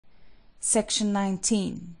Section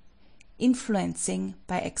 19. Influencing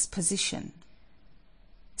by Exposition.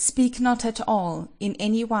 Speak not at all, in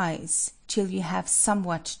any wise, till you have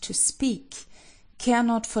somewhat to speak. Care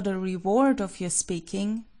not for the reward of your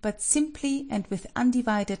speaking, but simply and with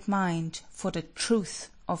undivided mind for the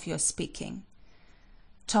truth of your speaking.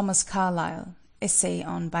 Thomas Carlyle, Essay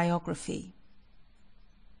on Biography.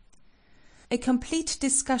 A complete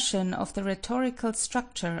discussion of the rhetorical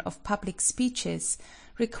structure of public speeches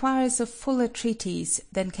requires a fuller treatise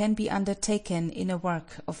than can be undertaken in a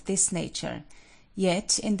work of this nature,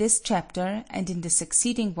 yet in this chapter and in the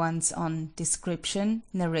succeeding ones on description,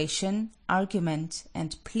 narration, argument,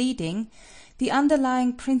 and pleading, the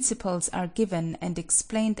underlying principles are given and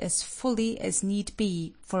explained as fully as need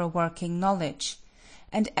be for a working knowledge,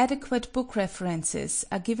 and adequate book references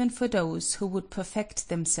are given for those who would perfect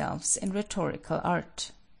themselves in rhetorical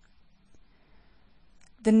art.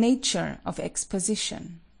 The nature of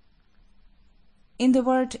exposition. In the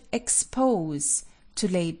word expose, to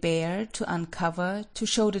lay bare, to uncover, to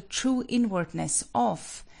show the true inwardness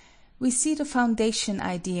of, we see the foundation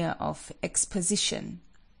idea of exposition.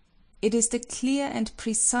 It is the clear and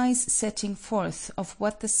precise setting forth of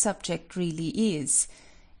what the subject really is.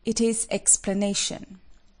 It is explanation.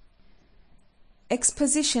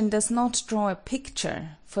 Exposition does not draw a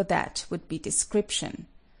picture, for that would be description.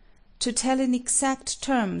 To tell in exact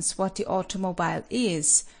terms what the automobile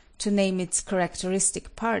is, to name its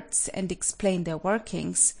characteristic parts and explain their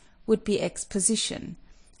workings, would be exposition.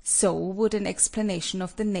 So would an explanation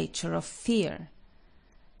of the nature of fear.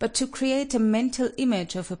 But to create a mental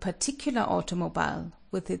image of a particular automobile,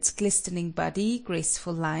 with its glistening body,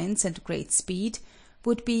 graceful lines, and great speed,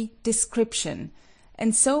 would be description,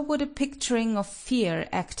 and so would a picturing of fear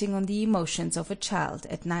acting on the emotions of a child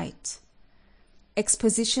at night.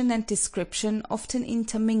 Exposition and description often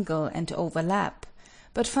intermingle and overlap,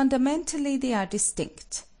 but fundamentally they are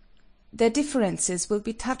distinct. Their differences will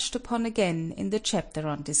be touched upon again in the chapter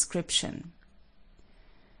on description.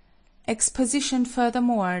 Exposition,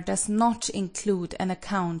 furthermore, does not include an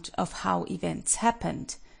account of how events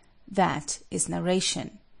happened. That is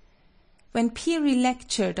narration. When Peary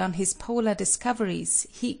lectured on his polar discoveries,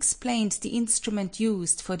 he explained the instrument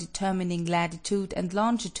used for determining latitude and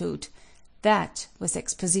longitude. That was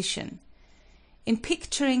exposition. In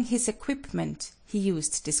picturing his equipment, he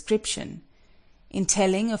used description. In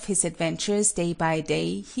telling of his adventures day by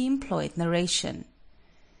day, he employed narration.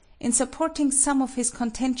 In supporting some of his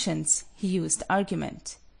contentions, he used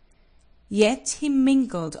argument. Yet he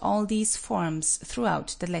mingled all these forms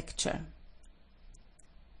throughout the lecture.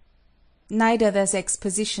 Neither does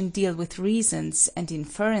exposition deal with reasons and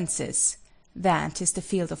inferences. That is the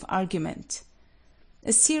field of argument.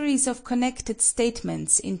 A series of connected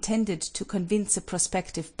statements intended to convince a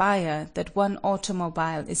prospective buyer that one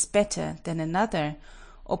automobile is better than another,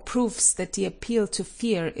 or proofs that the appeal to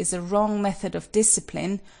fear is a wrong method of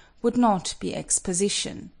discipline, would not be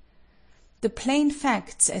exposition. The plain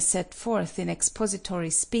facts as set forth in expository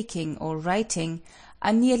speaking or writing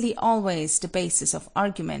are nearly always the basis of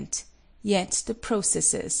argument, yet the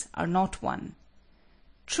processes are not one.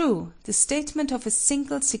 True, the statement of a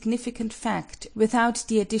single significant fact without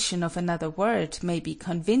the addition of another word may be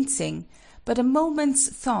convincing, but a moment's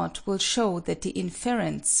thought will show that the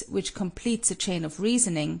inference, which completes a chain of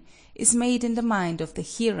reasoning, is made in the mind of the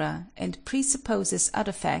hearer and presupposes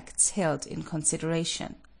other facts held in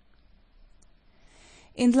consideration.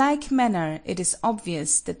 In like manner, it is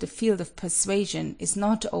obvious that the field of persuasion is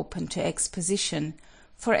not open to exposition,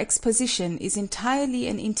 for exposition is entirely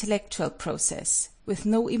an intellectual process, with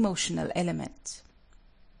no emotional element.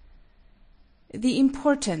 The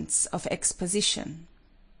importance of exposition.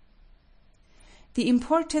 The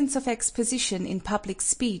importance of exposition in public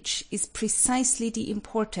speech is precisely the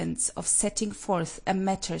importance of setting forth a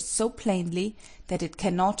matter so plainly that it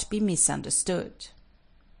cannot be misunderstood.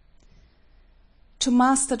 To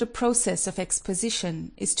master the process of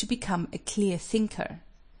exposition is to become a clear thinker.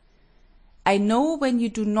 "I know when you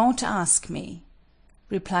do not ask me,"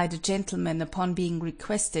 replied a gentleman upon being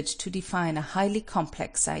requested to define a highly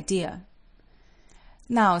complex idea.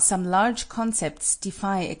 Now some large concepts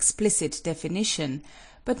defy explicit definition,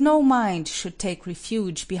 but no mind should take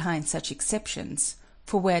refuge behind such exceptions,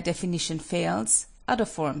 for where definition fails, other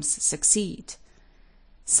forms succeed.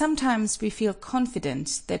 Sometimes we feel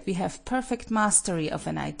confident that we have perfect mastery of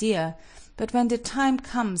an idea, but when the time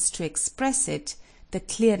comes to express it, the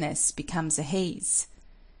clearness becomes a haze.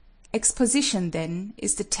 Exposition, then,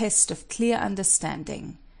 is the test of clear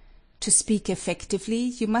understanding. To speak effectively,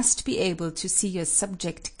 you must be able to see your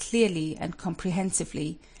subject clearly and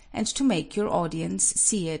comprehensively, and to make your audience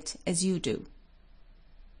see it as you do.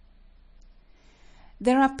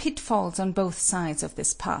 There are pitfalls on both sides of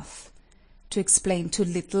this path. To explain too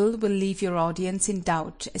little will leave your audience in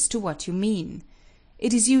doubt as to what you mean.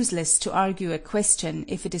 It is useless to argue a question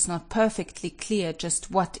if it is not perfectly clear just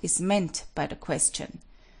what is meant by the question.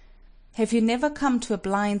 Have you never come to a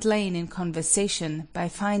blind lane in conversation by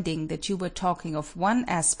finding that you were talking of one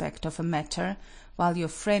aspect of a matter while your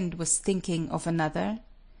friend was thinking of another?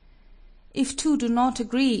 If two do not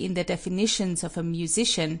agree in their definitions of a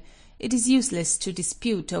musician, it is useless to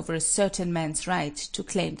dispute over a certain man's right to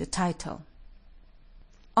claim the title.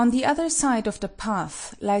 On the other side of the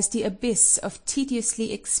path lies the abyss of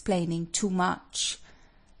tediously explaining too much.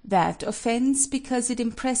 That offends because it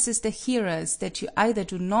impresses the hearers that you either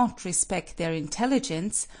do not respect their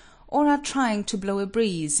intelligence or are trying to blow a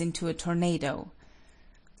breeze into a tornado.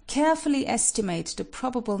 Carefully estimate the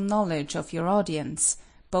probable knowledge of your audience,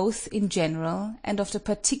 both in general and of the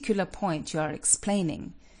particular point you are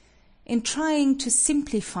explaining. In trying to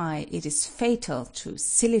simplify, it is fatal to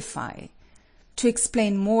sillify. To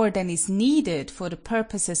explain more than is needed for the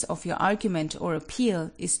purposes of your argument or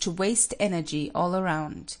appeal is to waste energy all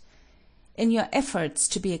around. In your efforts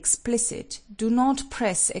to be explicit, do not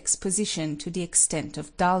press exposition to the extent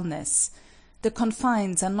of dullness. The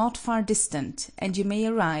confines are not far distant, and you may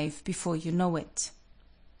arrive before you know it.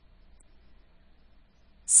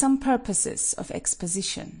 Some purposes of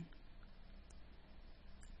exposition.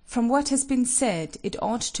 From what has been said, it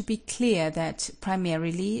ought to be clear that,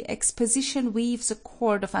 primarily, exposition weaves a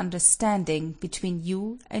cord of understanding between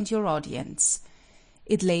you and your audience.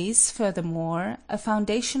 It lays, furthermore, a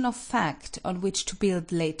foundation of fact on which to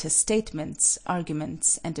build later statements,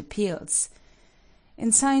 arguments, and appeals.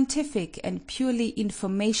 In scientific and purely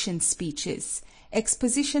information speeches,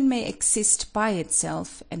 exposition may exist by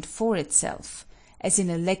itself and for itself, as in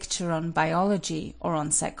a lecture on biology or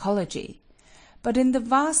on psychology. But in the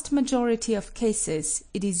vast majority of cases,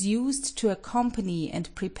 it is used to accompany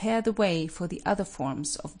and prepare the way for the other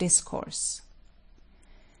forms of discourse.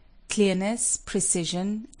 Clearness,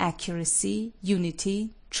 precision, accuracy, unity,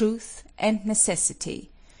 truth, and necessity.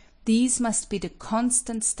 These must be the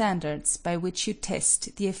constant standards by which you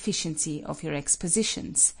test the efficiency of your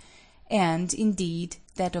expositions, and, indeed,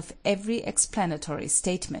 that of every explanatory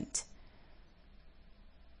statement.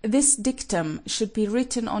 This dictum should be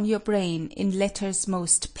written on your brain in letters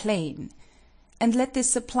most plain, and let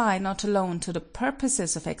this apply not alone to the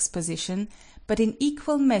purposes of exposition, but in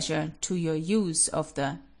equal measure to your use of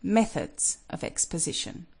the methods of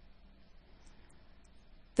exposition.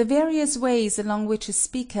 The various ways along which a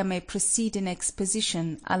speaker may proceed in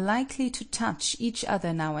exposition are likely to touch each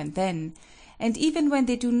other now and then, and even when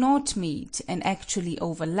they do not meet and actually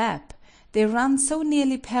overlap, they run so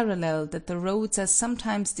nearly parallel that the roads are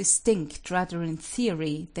sometimes distinct rather in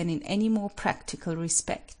theory than in any more practical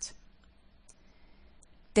respect.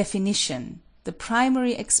 Definition, the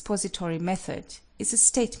primary expository method, is a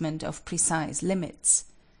statement of precise limits.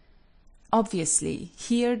 Obviously,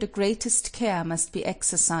 here the greatest care must be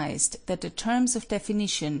exercised that the terms of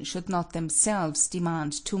definition should not themselves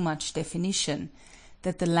demand too much definition,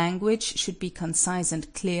 that the language should be concise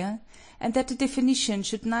and clear, and that the definition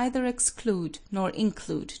should neither exclude nor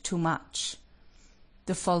include too much.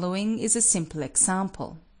 The following is a simple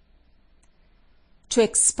example. To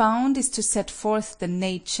expound is to set forth the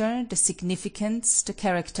nature, the significance, the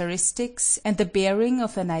characteristics, and the bearing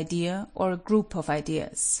of an idea or a group of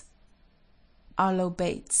ideas. Arlo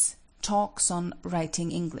Bates, Talks on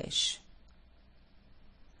Writing English.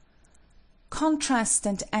 Contrast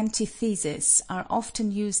and antithesis are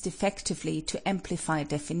often used effectively to amplify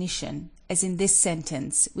definition, as in this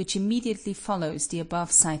sentence, which immediately follows the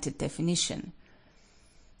above-cited definition.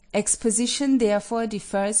 Exposition therefore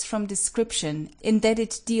differs from description in that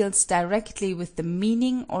it deals directly with the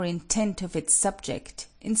meaning or intent of its subject,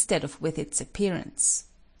 instead of with its appearance.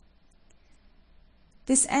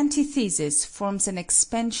 This antithesis forms an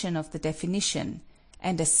expansion of the definition,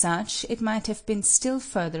 and as such it might have been still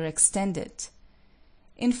further extended.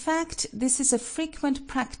 In fact, this is a frequent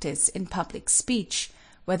practice in public speech,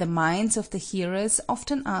 where the minds of the hearers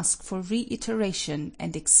often ask for reiteration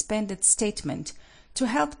and expanded statement to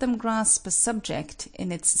help them grasp a subject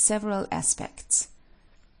in its several aspects.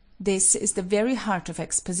 This is the very heart of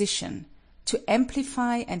exposition, to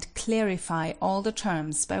amplify and clarify all the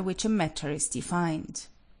terms by which a matter is defined.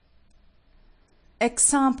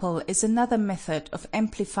 Example is another method of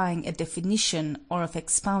amplifying a definition or of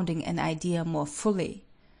expounding an idea more fully.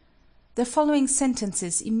 The following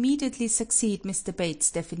sentences immediately succeed Mr.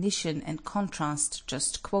 Bates' definition and contrast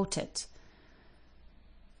just quoted.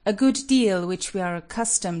 A good deal which we are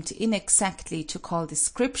accustomed inexactly to call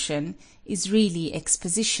description is really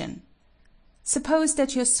exposition. Suppose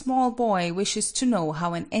that your small boy wishes to know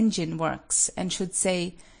how an engine works and should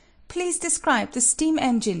say, "Please describe the steam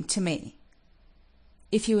engine to me."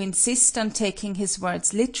 If you insist on taking his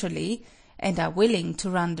words literally, and are willing to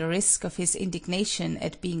run the risk of his indignation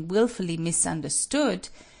at being willfully misunderstood,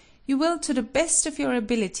 you will to the best of your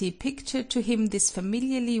ability picture to him this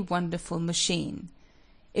familiarly wonderful machine.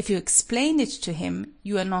 If you explain it to him,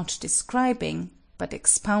 you are not describing, but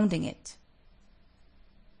expounding it.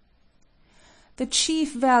 The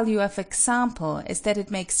chief value of example is that it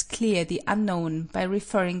makes clear the unknown by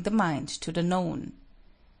referring the mind to the known.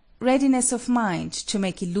 Readiness of mind to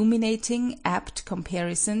make illuminating, apt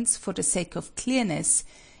comparisons for the sake of clearness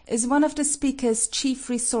is one of the speaker's chief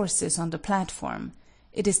resources on the platform.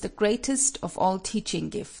 It is the greatest of all teaching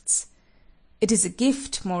gifts. It is a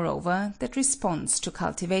gift, moreover, that responds to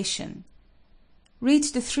cultivation. Read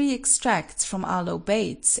the 3 extracts from Arlo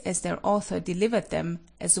Bates, as their author delivered them,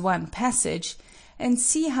 as one passage, and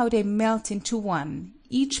see how they melt into one,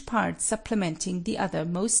 each part supplementing the other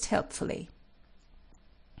most helpfully.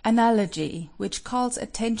 Analogy, which calls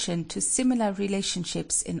attention to similar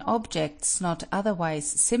relationships in objects not otherwise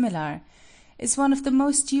similar, is one of the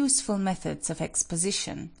most useful methods of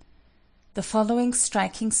exposition. The following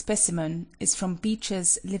striking specimen is from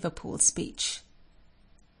Beecher's Liverpool speech.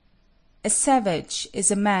 A savage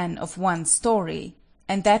is a man of one story,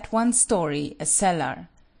 and that one story a cellar.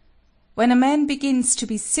 When a man begins to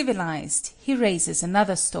be civilized, he raises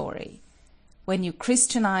another story. When you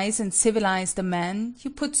Christianize and civilize the man,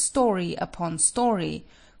 you put story upon story,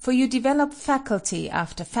 for you develop faculty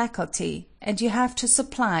after faculty, and you have to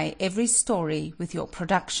supply every story with your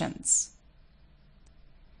productions.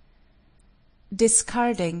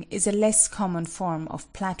 Discarding is a less common form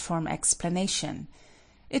of platform explanation.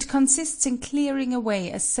 It consists in clearing away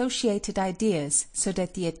associated ideas so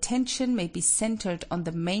that the attention may be centered on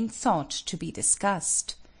the main thought to be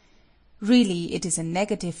discussed. Really, it is a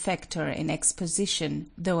negative factor in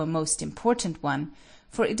exposition, though a most important one,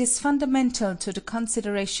 for it is fundamental to the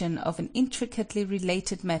consideration of an intricately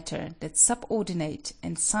related matter that subordinate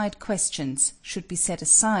and side questions should be set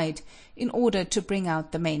aside in order to bring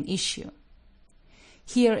out the main issue.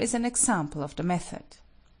 Here is an example of the method.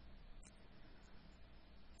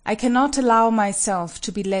 I cannot allow myself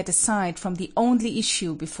to be led aside from the only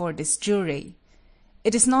issue before this jury.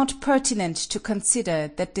 It is not pertinent to consider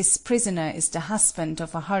that this prisoner is the husband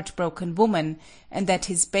of a heartbroken woman, and that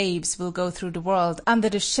his babes will go through the world under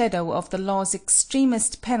the shadow of the law's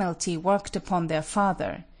extremest penalty worked upon their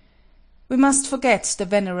father. We must forget the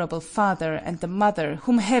venerable father and the mother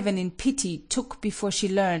whom heaven in pity took before she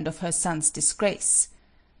learned of her son's disgrace.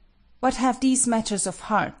 What have these matters of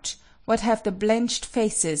heart? What have the blenched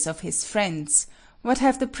faces of his friends? What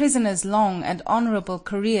have the prisoner's long and honorable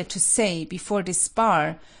career to say before this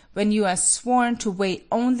bar, when you are sworn to weigh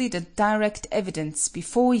only the direct evidence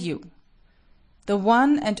before you? The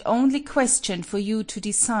one and only question for you to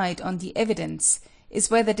decide on the evidence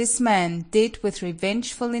is whether this man did with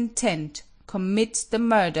revengeful intent commit the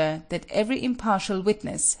murder that every impartial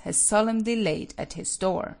witness has solemnly laid at his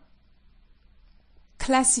door.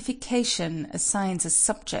 Classification assigns a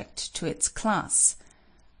subject to its class.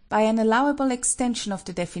 By an allowable extension of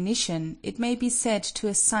the definition, it may be said to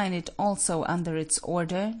assign it also under its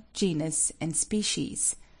order, genus, and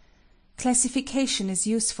species. Classification is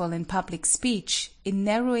useful in public speech in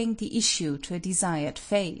narrowing the issue to a desired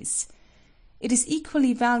phase. It is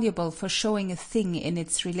equally valuable for showing a thing in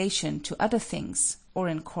its relation to other things, or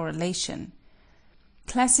in correlation.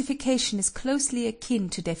 Classification is closely akin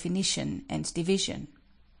to definition and division.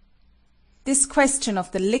 This question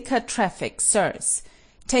of the liquor traffic, sirs,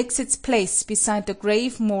 takes its place beside the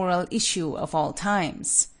grave moral issue of all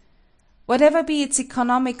times. Whatever be its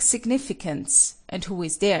economic significance, and who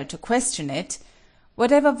is there to question it,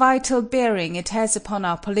 whatever vital bearing it has upon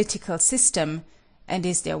our political system, and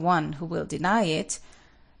is there one who will deny it,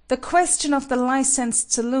 the question of the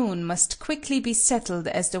licensed saloon must quickly be settled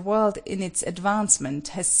as the world in its advancement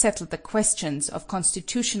has settled the questions of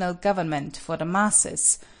constitutional government for the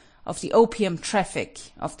masses, of the opium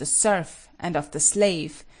traffic, of the serf, and of the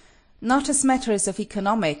slave, not as matters of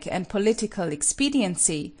economic and political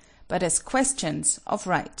expediency, but as questions of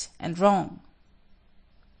right and wrong.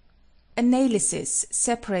 Analysis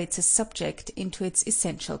separates a subject into its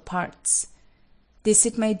essential parts. This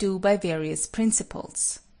it may do by various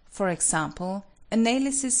principles. For example,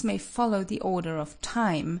 analysis may follow the order of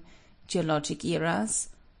time, geologic eras,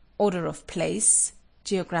 order of place,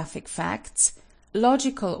 geographic facts,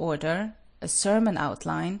 logical order, a sermon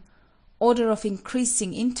outline, order of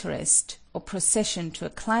increasing interest, or procession to a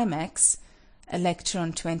climax, a lecture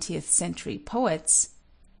on 20th century poets,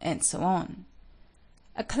 and so on.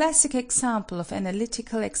 A classic example of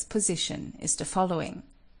analytical exposition is the following.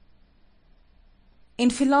 In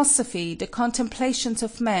philosophy, the contemplations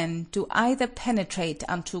of man do either penetrate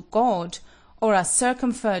unto God, or are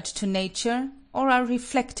circumferred to nature, or are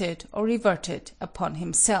reflected or reverted upon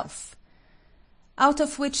himself. Out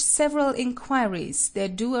of which several inquiries there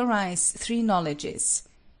do arise three knowledges: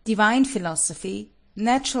 divine philosophy,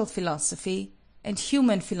 natural philosophy, and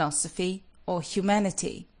human philosophy, or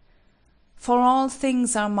humanity. For all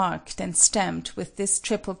things are marked and stamped with this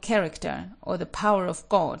triple character, or the power of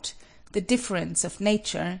God, the difference of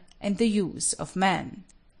nature, and the use of man.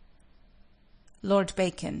 Lord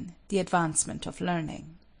Bacon, The Advancement of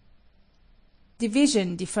Learning.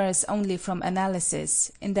 Division differs only from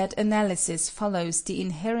analysis, in that analysis follows the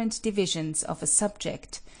inherent divisions of a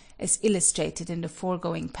subject, as illustrated in the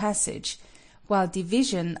foregoing passage, while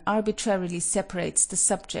division arbitrarily separates the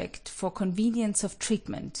subject for convenience of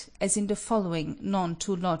treatment, as in the following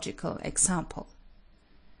non-too-logical example.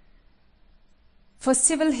 For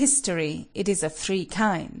civil history it is of three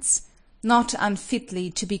kinds, not unfitly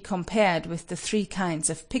to be compared with the three kinds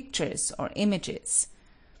of pictures or images.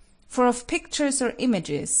 For of pictures or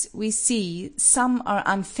images we see some are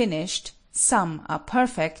unfinished, some are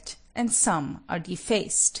perfect, and some are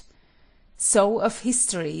defaced. So of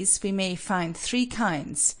histories we may find three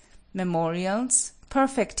kinds: memorials,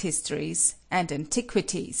 perfect histories, and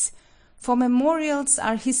antiquities. For memorials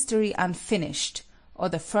are history unfinished, or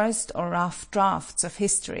the first or rough drafts of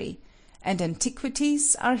history, and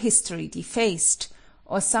antiquities are history defaced,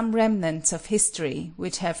 or some remnants of history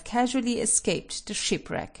which have casually escaped the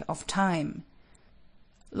shipwreck of time.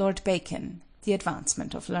 Lord Bacon, The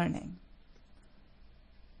Advancement of Learning.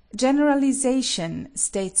 Generalization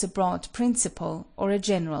states a broad principle, or a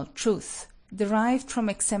general truth, derived from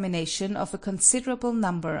examination of a considerable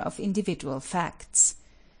number of individual facts.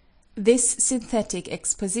 This synthetic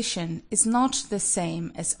exposition is not the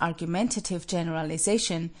same as argumentative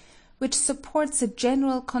generalization, which supports a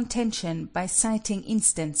general contention by citing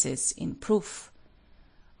instances in proof.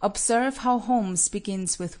 Observe how Holmes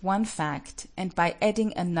begins with one fact, and by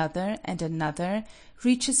adding another and another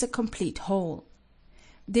reaches a complete whole.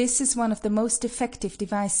 This is one of the most effective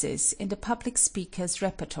devices in the public speaker's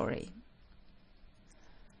repertory.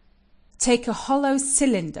 Take a hollow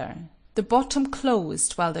cylinder, the bottom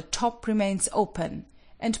closed while the top remains open,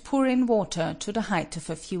 and pour in water to the height of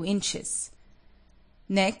a few inches.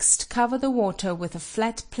 Next, cover the water with a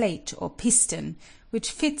flat plate or piston,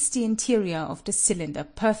 which fits the interior of the cylinder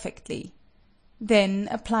perfectly. Then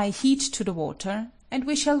apply heat to the water, and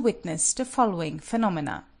we shall witness the following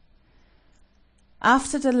phenomena.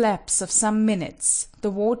 After the lapse of some minutes,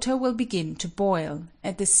 the water will begin to boil,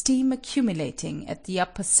 and the steam accumulating at the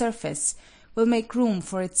upper surface will make room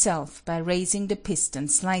for itself by raising the piston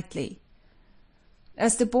slightly.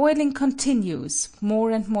 As the boiling continues,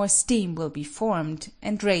 more and more steam will be formed,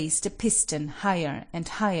 and raise the piston higher and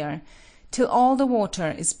higher, till all the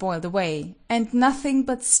water is boiled away, and nothing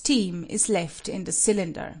but steam is left in the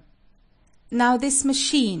cylinder. Now this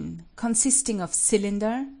machine, consisting of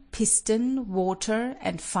cylinder, piston, water,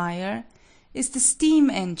 and fire, is the steam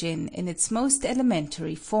engine in its most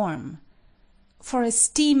elementary form. For a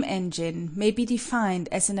steam engine may be defined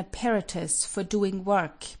as an apparatus for doing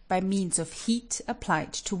work by means of heat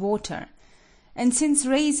applied to water, and since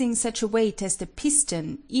raising such a weight as the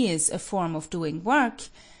piston is a form of doing work,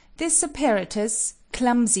 this apparatus,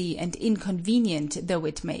 clumsy and inconvenient though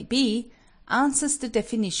it may be, answers the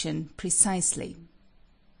definition precisely.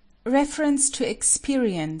 Reference to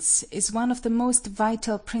experience is one of the most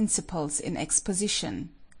vital principles in exposition,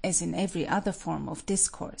 as in every other form of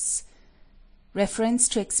discourse. Reference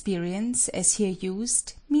to experience, as here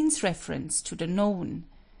used, means reference to the known.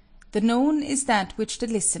 The known is that which the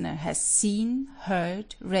listener has seen,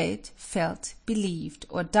 heard, read, felt, believed,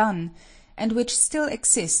 or done, and which still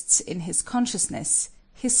exists in his consciousness,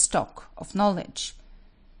 his stock of knowledge.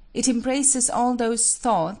 It embraces all those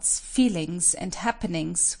thoughts, feelings, and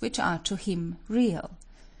happenings which are to him real.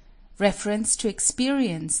 Reference to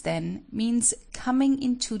experience, then, means coming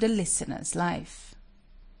into the listener's life.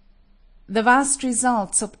 The vast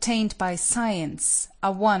results obtained by science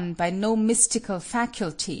are won by no mystical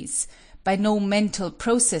faculties, by no mental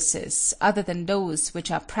processes other than those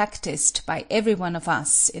which are practiced by every one of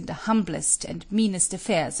us in the humblest and meanest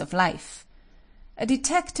affairs of life. A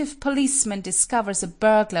detective policeman discovers a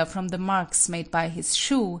burglar from the marks made by his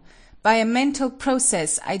shoe, by a mental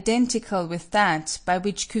process identical with that by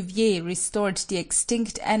which Cuvier restored the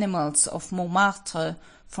extinct animals of Montmartre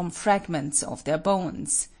from fragments of their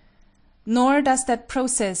bones. Nor does that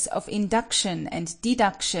process of induction and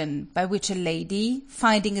deduction by which a lady,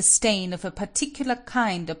 finding a stain of a particular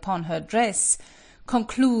kind upon her dress,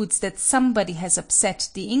 concludes that somebody has upset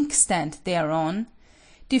the inkstand thereon,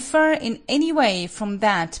 differ in any way from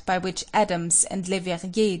that by which Adams and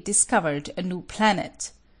Leverrier discovered a new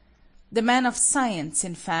planet. The man of science,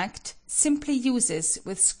 in fact, simply uses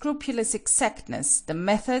with scrupulous exactness the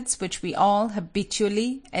methods which we all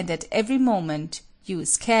habitually and at every moment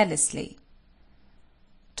use carelessly.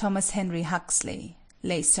 Thomas Henry Huxley,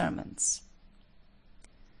 Lay Sermons.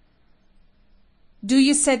 Do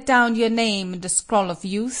you set down your name in the scroll of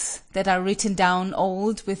youth, that are written down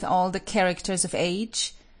old with all the characters of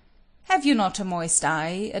age? Have you not a moist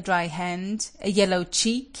eye, a dry hand, a yellow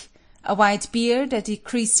cheek, a white beard, a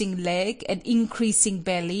decreasing leg, an increasing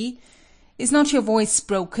belly? Is not your voice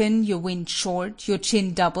broken, your wind short, your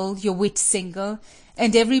chin double, your wit single,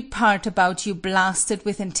 and every part about you blasted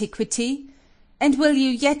with antiquity? And will you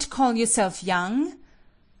yet call yourself young?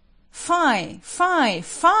 Fie, fie,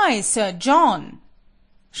 fie, Sir John!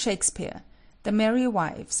 Shakespeare, The Merry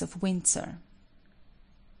Wives of Windsor.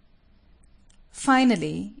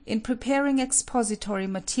 Finally, in preparing expository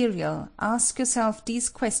material, ask yourself these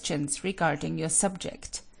questions regarding your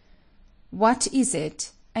subject. What is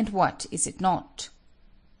it, and what is it not?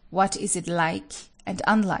 What is it like and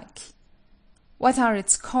unlike? What are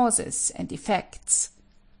its causes and effects?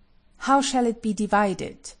 How shall it be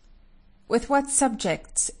divided? With what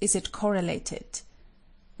subjects is it correlated?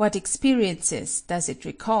 What experiences does it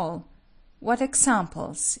recall? What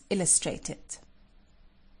examples illustrate it?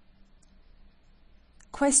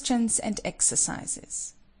 Questions and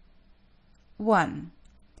exercises. 1.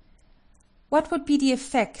 What would be the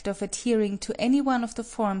effect of adhering to any one of the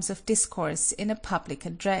forms of discourse in a public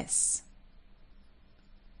address?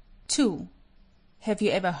 2. Have you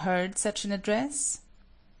ever heard such an address?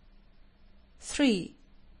 3.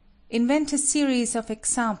 Invent a series of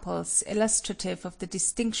examples illustrative of the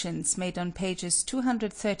distinctions made on pages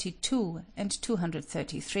 232 and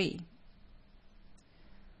 233.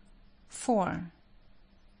 4.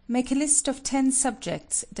 Make a list of 10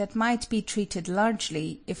 subjects that might be treated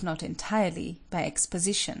largely, if not entirely, by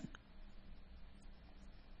exposition.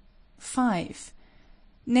 5.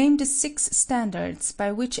 Name the 6 standards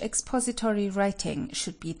by which expository writing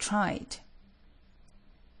should be tried.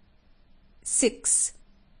 6.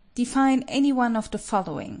 Define any one of the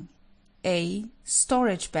following: A.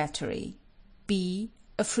 Storage battery. B.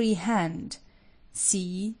 A free hand.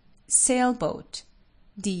 C. Sailboat.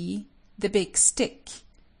 D. The big stick.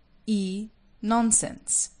 E.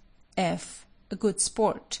 Nonsense. F. A good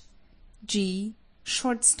sport. G.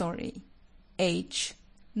 Short story. H.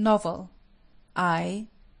 Novel. I.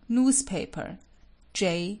 Newspaper.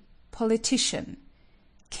 J. Politician.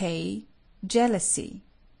 K. Jealousy.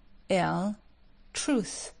 L.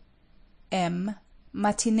 Truth. M.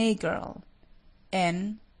 Matinee girl.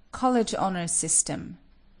 N. College honor system.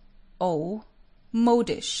 O.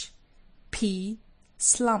 Modish. P.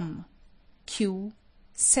 Slum. Q.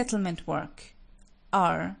 Settlement work.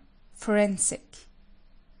 R. Forensic.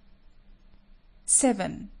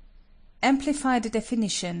 7. Amplify the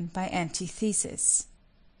definition by antithesis.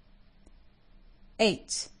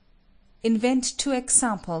 8. Invent 2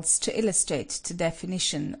 examples to illustrate the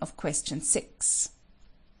definition of question 6.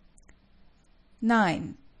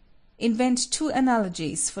 9. Invent 2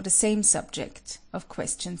 analogies for the same subject of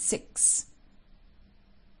question 6.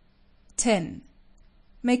 10.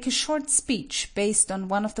 Make a short speech based on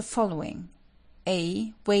one of the following: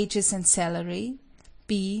 A. Wages and salary.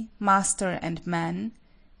 B. Master and man.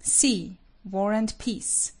 C. War and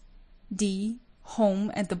peace. D.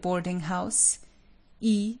 Home and the boarding house.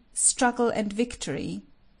 E. Struggle and victory.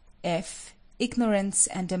 F. Ignorance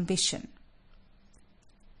and ambition.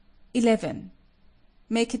 11.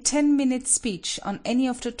 Make a 10-minute speech on any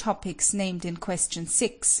of the topics named in question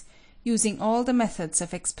 6, using all the methods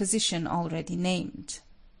of exposition already named.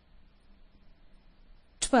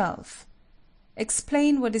 12.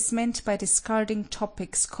 Explain what is meant by discarding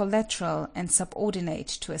topics collateral and subordinate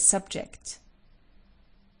to a subject.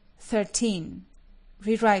 13.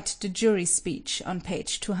 Rewrite the jury speech on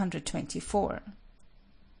page 224.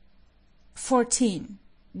 14.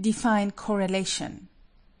 Define correlation.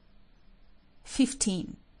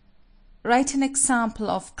 15. Write an example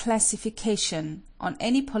of classification on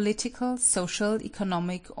any political, social,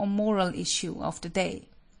 economic, or moral issue of the day.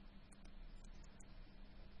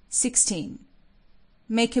 16.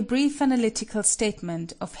 Make a brief analytical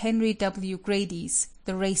statement of Henry W. Grady's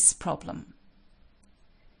The Race Problem.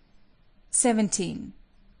 17.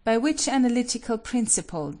 By which analytical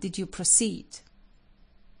principle did you proceed?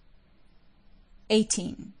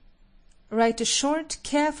 18. Write a short,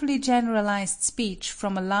 carefully generalized speech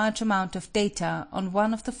from a large amount of data on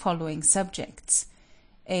one of the following subjects: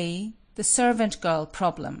 A. The servant girl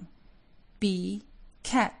problem. B.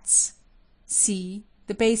 Cats. C.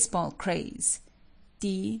 The baseball craze.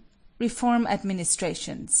 D. Reform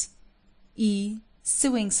administrations. E.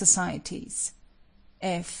 Sewing societies.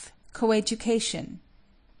 F. Coeducation.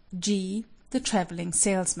 G. The traveling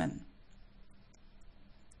salesman.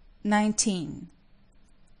 19.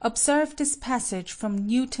 Observe this passage from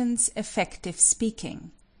Newton's Effective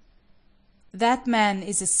Speaking. That man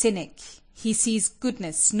is a cynic. He sees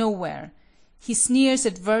goodness nowhere. He sneers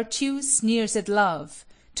at virtue, sneers at love.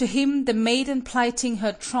 To him the maiden plighting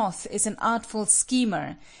her troth is an artful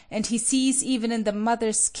schemer, and he sees even in the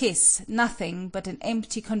mother's kiss nothing but an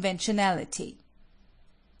empty conventionality.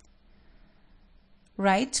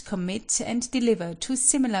 Write, commit, and deliver 2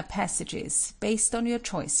 similar passages based on your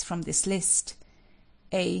choice from this list.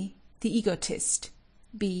 A. The egotist.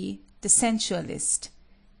 B. The sensualist.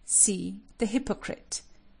 C. The hypocrite.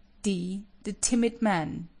 D. The timid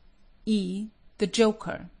man. E. The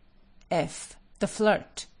joker. F. The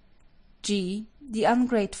flirt. G. The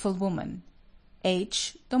ungrateful woman.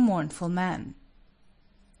 H. The mournful man.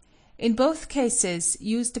 In both cases,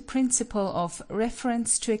 use the principle of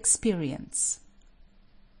reference to experience.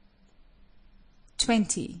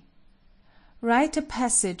 20. Write a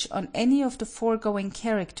passage on any of the foregoing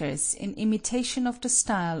characters in imitation of the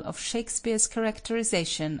style of Shakespeare's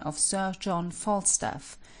characterization of Sir John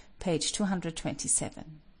Falstaff, page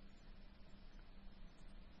 227.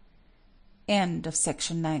 End of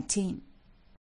section 19.